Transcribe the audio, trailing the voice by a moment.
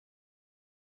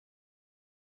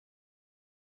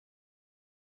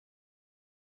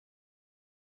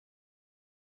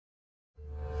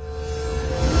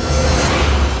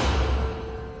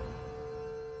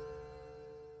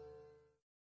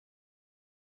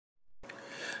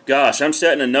Gosh, I'm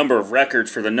setting a number of records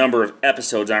for the number of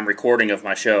episodes I'm recording of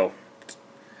my show.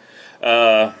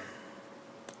 Uh,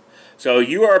 so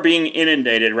you are being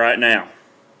inundated right now.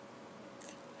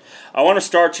 I want to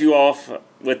start you off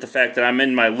with the fact that I'm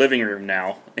in my living room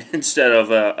now instead of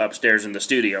upstairs in the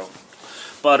studio.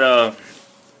 But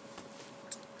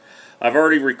I've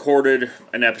already recorded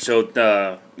an episode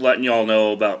letting y'all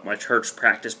know about my church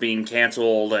practice being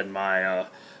canceled and my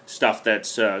stuff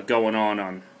that's going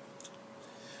on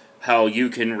how you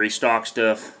can restock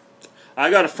stuff. I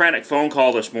got a frantic phone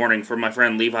call this morning from my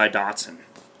friend Levi Dotson.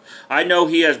 I know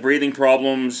he has breathing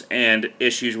problems and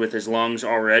issues with his lungs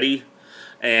already,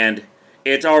 and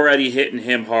it's already hitting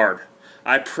him hard.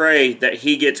 I pray that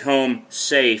he gets home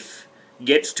safe,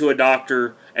 gets to a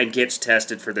doctor, and gets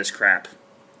tested for this crap.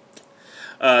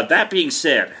 That being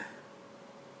said,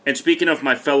 and speaking of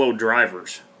my fellow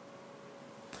drivers,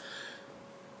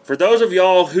 for those of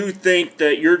y'all who think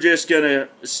that you're just going to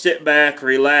sit back,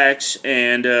 relax,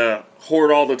 and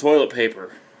hoard all the toilet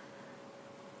paper,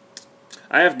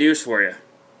 I have news for you.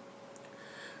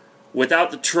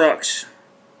 Without the trucks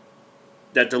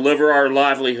that deliver our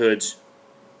livelihoods,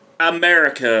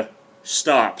 America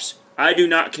stops. I do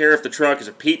not care if the truck is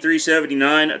a Pete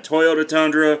 379, a Toyota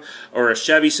Tundra, or a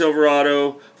Chevy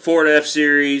Silverado, Ford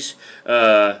F-Series,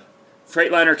 Freightliner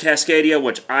Cascadia,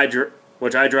 which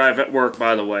I drive at work,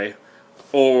 by the way,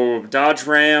 or Dodge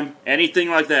Ram, anything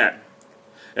like that.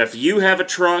 If you have a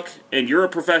truck and you're a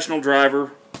professional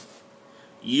driver,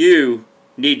 you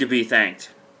need to be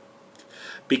thanked.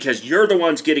 Because you're the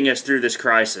ones getting us through this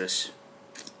crisis,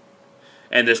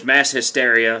 and this mass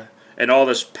hysteria, and all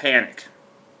this panic.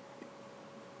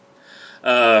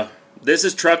 This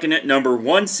is Truckin' at number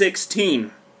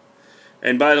 116.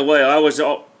 And by the way, I was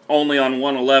only on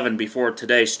 111 before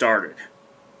today started.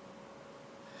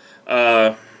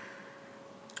 I'm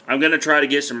going to try to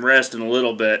get some rest in a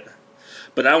little bit.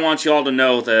 But I want y'all to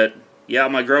know that, yeah,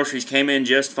 my groceries came in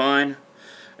just fine.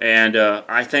 And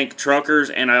I thank truckers,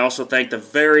 and I also thank the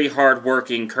very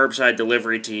hard-working curbside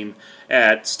delivery team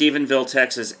at Stephenville,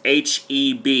 Texas,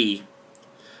 HEB,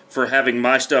 for having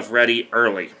my stuff ready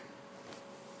early.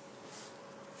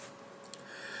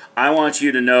 I want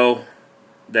you to know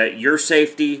that your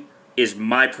safety is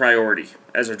my priority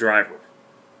as a driver,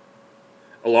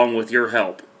 along with your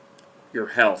health.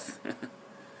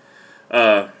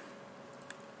 I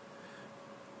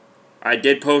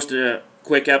did post a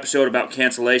quick episode about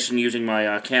cancellation using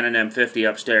my Canon M50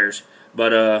 upstairs,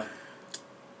 but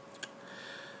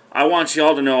I want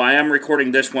y'all to know I am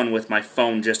recording this one with my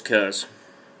phone just because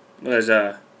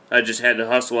I just had to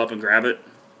hustle up and grab it,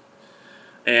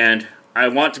 and I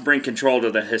want to bring control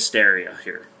to the hysteria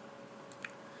here.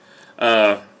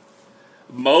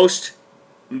 Most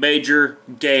major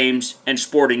games and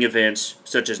sporting events,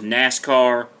 such as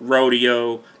NASCAR,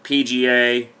 rodeo,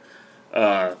 PGA,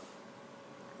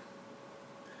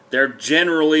 they're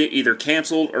generally either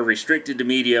canceled or restricted to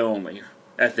media only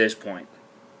at this point.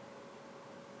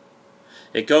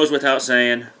 It goes without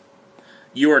saying,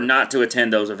 you are not to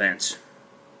attend those events.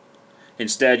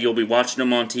 Instead, you'll be watching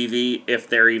them on TV if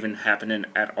they're even happening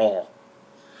at all.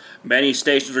 Many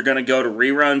stations are going to go to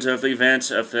reruns of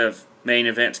events if the main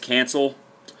events cancel.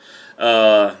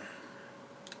 And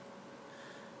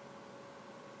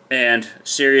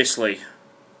seriously,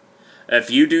 if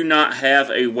you do not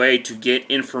have a way to get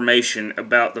information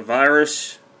about the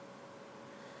virus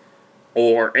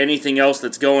or anything else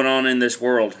that's going on in this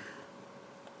world,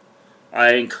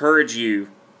 I encourage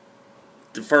you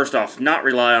to, first off, not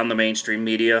rely on the mainstream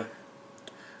media.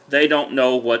 They don't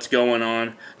know what's going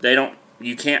on.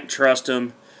 You can't trust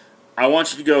them. I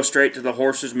want you to go straight to the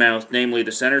horse's mouth, namely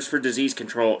the Centers for Disease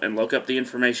Control, and look up the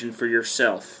information for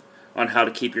yourself on how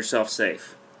to keep yourself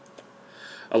safe.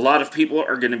 A lot of people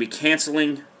are going to be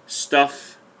canceling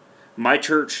stuff. My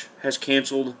church has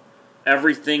canceled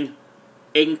everything,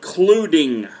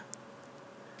 including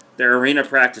their arena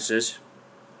practices.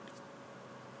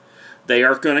 They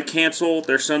are going to cancel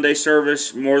their Sunday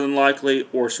service, more than likely,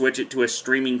 or switch it to a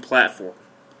streaming platform.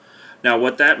 Now,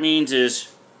 what that means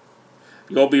is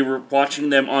you'll be watching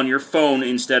them on your phone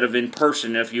instead of in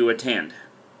person if you attend.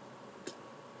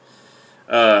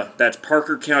 That's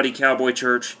Parker County Cowboy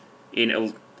Church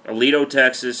in Aledo,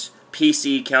 Texas.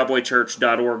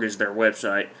 PCCowboychurch.org is their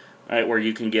website, right, where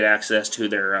you can get access to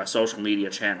their social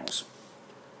media channels.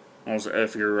 Also,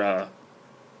 if you're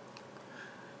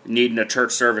needing a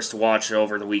church service to watch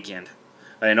over the weekend.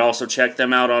 And also check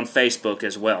them out on Facebook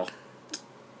as well.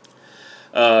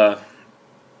 I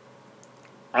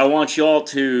want y'all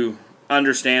to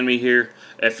understand me here.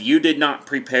 If you did not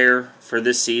prepare for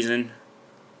this season,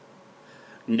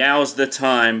 now's the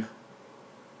time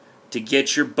to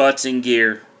get your butts in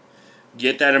gear.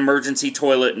 Get that emergency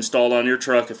toilet installed on your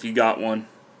truck if you got one.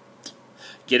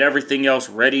 Get everything else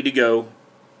ready to go.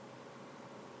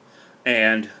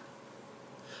 And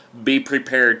be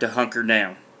prepared to hunker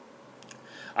down.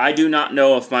 I do not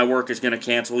know if my work is going to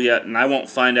cancel yet, and I won't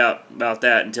find out about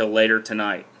that until later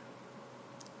tonight.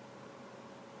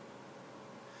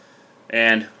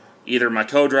 And either my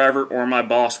co-driver or my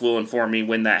boss will inform me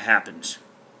when that happens.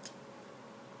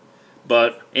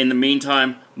 But in the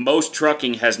meantime, most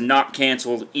trucking has not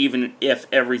canceled, even if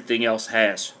everything else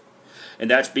has. And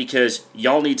that's because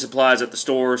y'all need supplies at the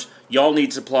stores, y'all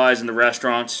need supplies in the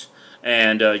restaurants,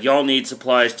 and y'all need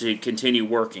supplies to continue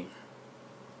working.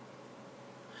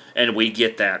 And we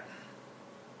get that.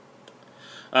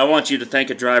 I want you to thank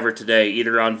a driver today,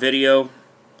 either on video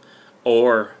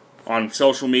or on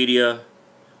social media,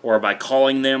 or by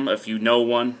calling them if you know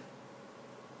one.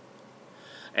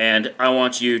 And I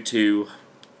want you to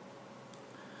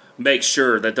make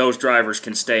sure that those drivers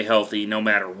can stay healthy no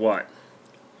matter what.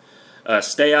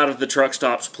 Stay out of the truck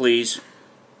stops, please,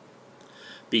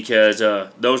 because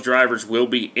those drivers will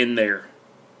be in there,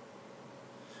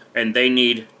 and they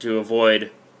need to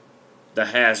avoid the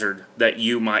hazard that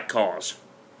you might cause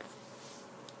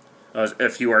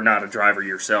if you are not a driver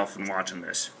yourself and watching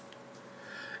this.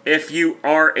 If you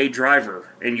are a driver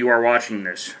and you are watching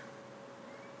this,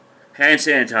 hand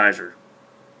sanitizer,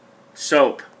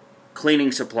 soap,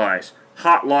 cleaning supplies,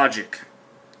 Hot Logic,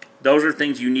 those are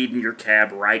things you need in your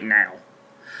cab right now.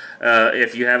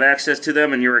 If you have access to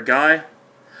them and you're a guy,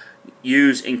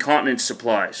 use incontinence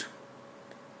supplies.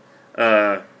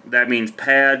 That means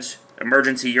pads,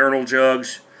 emergency urinal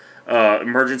jugs,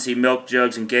 emergency milk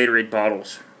jugs, and Gatorade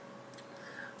bottles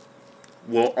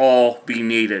will all be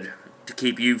needed to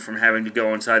keep you from having to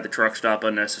go inside the truck stop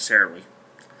unnecessarily.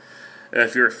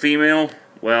 If you're a female,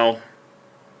 well,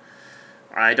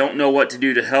 I don't know what to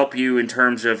do to help you in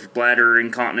terms of bladder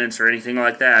incontinence or anything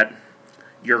like that.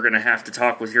 You're going to have to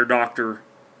talk with your doctor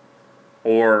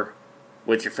or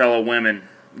with your fellow women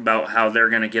about how they're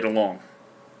going to get along.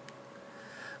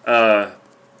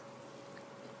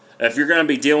 If you're going to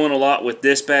be dealing a lot with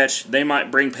dispatch, they might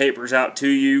bring papers out to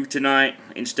you tonight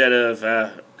instead of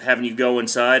having you go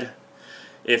inside.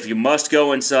 If you must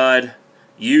go inside,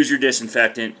 use your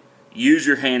disinfectant, use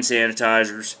your hand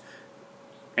sanitizers,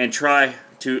 and try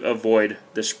to avoid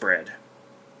the spread.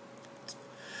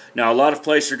 Now, a lot of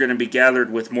places are going to be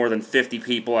gathered with more than 50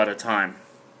 people at a time.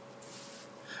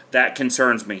 That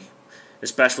concerns me,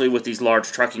 especially with these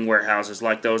large trucking warehouses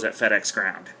like those at FedEx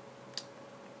Ground.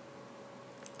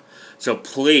 So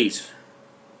please,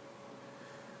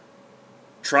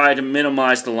 try to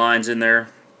minimize the lines in there.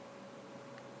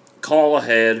 Call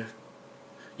ahead.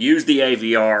 Use the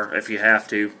AVR if you have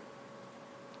to.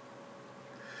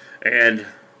 And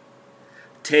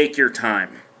take your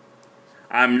time.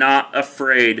 I'm not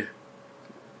afraid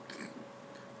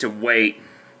to wait,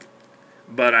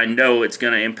 but I know it's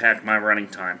going to impact my running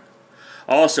time.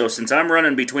 Also, since I'm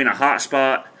running between a hot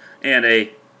spot and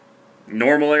a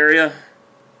normal area,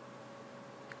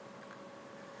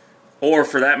 or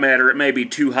for that matter, it may be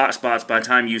 2 hot spots by the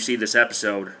time you see this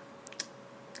episode,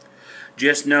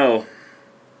 just know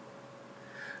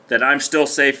that I'm still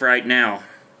safe right now,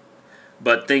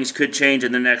 but things could change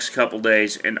in the next couple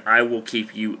days, and I will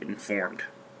keep you informed.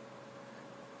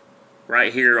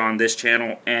 Right here on this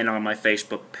channel and on my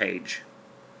Facebook page.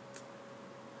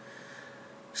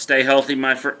 Stay healthy,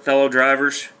 my fellow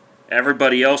drivers.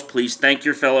 Everybody else, please thank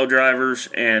your fellow drivers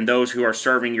and those who are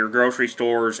serving your grocery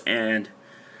stores and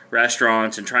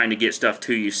restaurants and trying to get stuff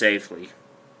to you safely.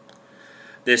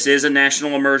 This is a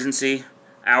national emergency.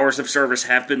 Hours of service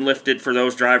have been lifted for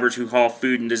those drivers who haul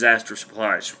food and disaster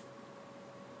supplies.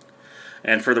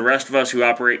 And for the rest of us who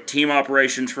operate team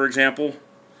operations, for example,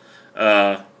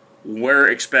 we're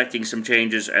expecting some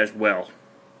changes as well.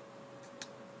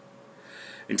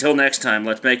 Until next time,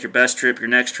 let's make your best trip your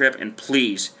next trip, and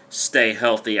please stay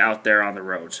healthy out there on the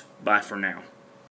roads. Bye for now.